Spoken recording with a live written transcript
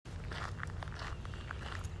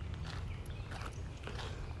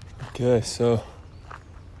Okay, so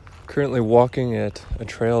currently walking at a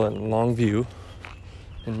trail in Longview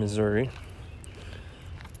in Missouri.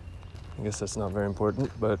 I guess that's not very important,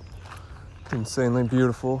 but insanely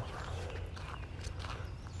beautiful.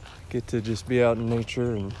 Get to just be out in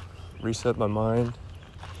nature and reset my mind.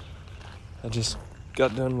 I just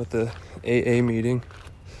got done with the AA meeting,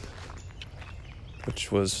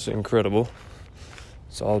 which was incredible.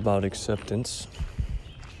 It's all about acceptance.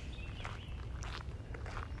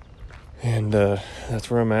 And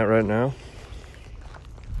that's where I'm at right now.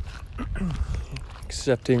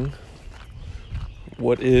 Accepting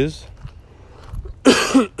what is,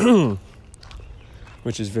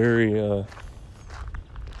 which is very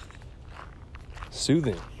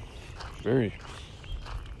soothing. It's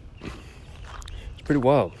pretty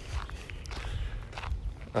wild.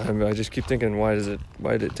 I just keep thinking, why did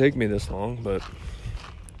it take me this long? But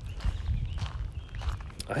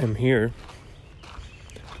I am here,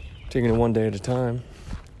 taking it one day at a time,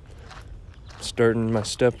 starting my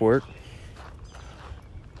step work.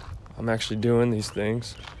 I'm actually doing these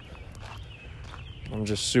things. I'm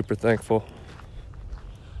just super thankful.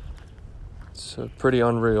 It's pretty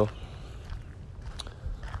unreal.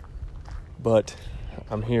 But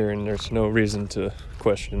I'm here and there's no reason to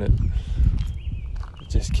question it.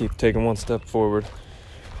 Just keep taking one step forward.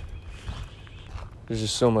 There's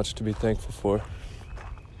just so much to be thankful for.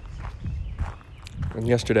 And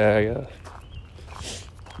yesterday I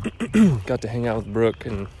got to hang out with Brooke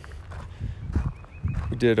and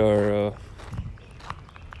we did our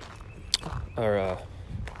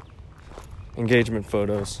engagement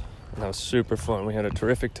photos, and that was super fun. We had a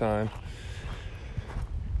terrific time.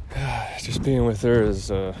 Just being with her is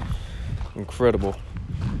incredible.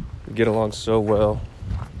 We get along so well.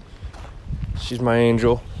 She's my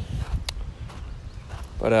angel.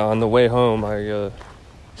 But on the way home,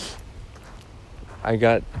 I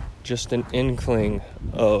got just an inkling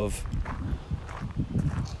of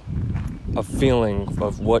a feeling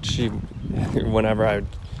of what she, whenever I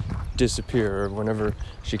disappear or whenever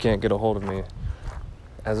she can't get a hold of me,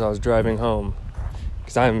 as I was driving home,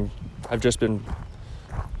 because I've just been,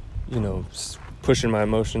 pushing my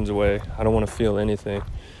emotions away. I don't want to feel anything.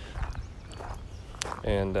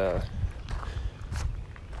 And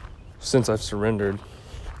since I've surrendered,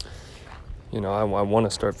 I want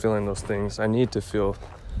to start feeling those things. I need to feel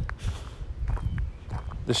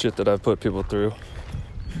the shit that I've put people through.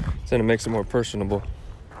 Then it makes it more personable.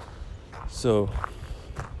 So,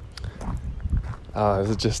 it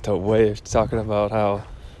was just a way of talking about how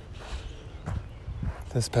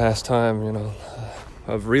this past time,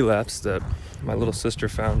 of relapse, that my little sister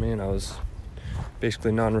found me and I was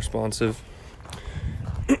basically non-responsive.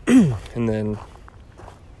 And then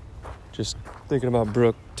just thinking about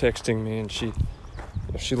Brooke texting me, and she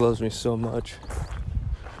loves me so much.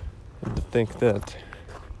 And to think that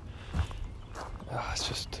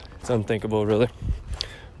it's unthinkable, really.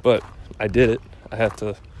 But I did it. I have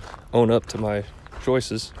to own up to my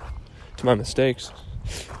choices, to my mistakes,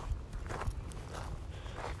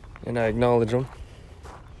 and I acknowledge them.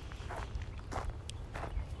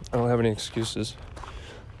 I don't have any excuses.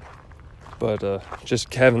 But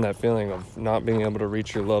just having that feeling of not being able to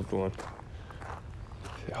reach your loved one,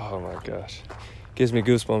 oh my gosh, gives me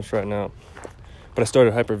goosebumps right now. But I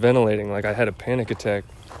started hyperventilating, like I had a panic attack.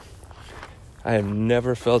 I had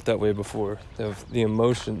never felt that way before. The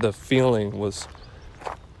emotion, the feeling was,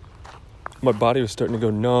 my body was starting to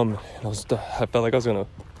go numb, and I felt like I was gonna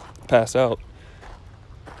pass out.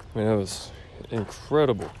 I mean, it was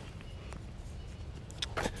incredible.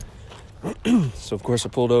 So of course I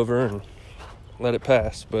pulled over and let it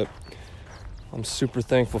pass, but I'm super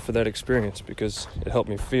thankful for that experience because it helped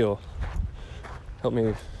me helped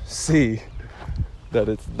me see that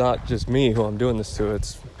it's not just me who I'm doing this to,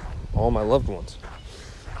 it's all my loved ones.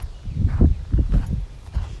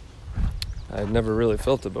 I had never really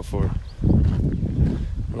felt it before.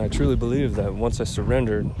 And I truly believe that once I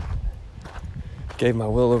surrendered, gave my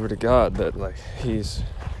will over to God, that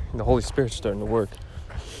the Holy Spirit's starting to work.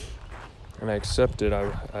 And I accept it,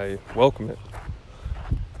 I welcome it.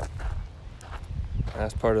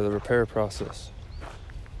 That's part of the repair process,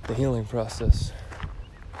 the healing process.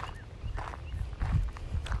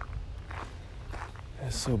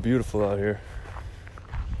 It's so beautiful out here.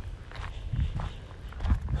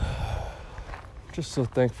 Just so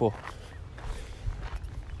thankful.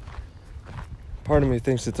 Part of me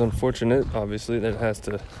thinks it's unfortunate, obviously, that it has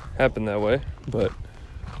to happen that way, but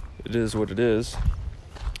it is what it is.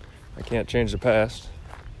 I can't change the past.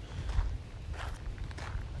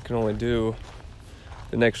 I can only do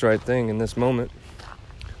the next right thing in this moment.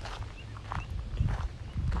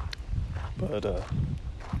 But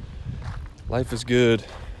Life is good.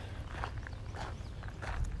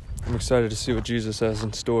 I'm excited to see what Jesus has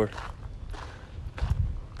in store.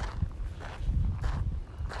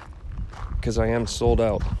 Because I am sold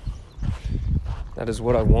out. That is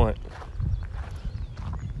what I want.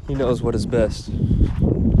 He knows what is best.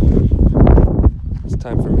 It's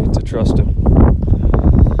time for me to trust him.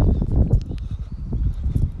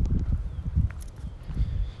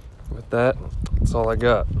 With that, that's all I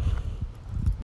got.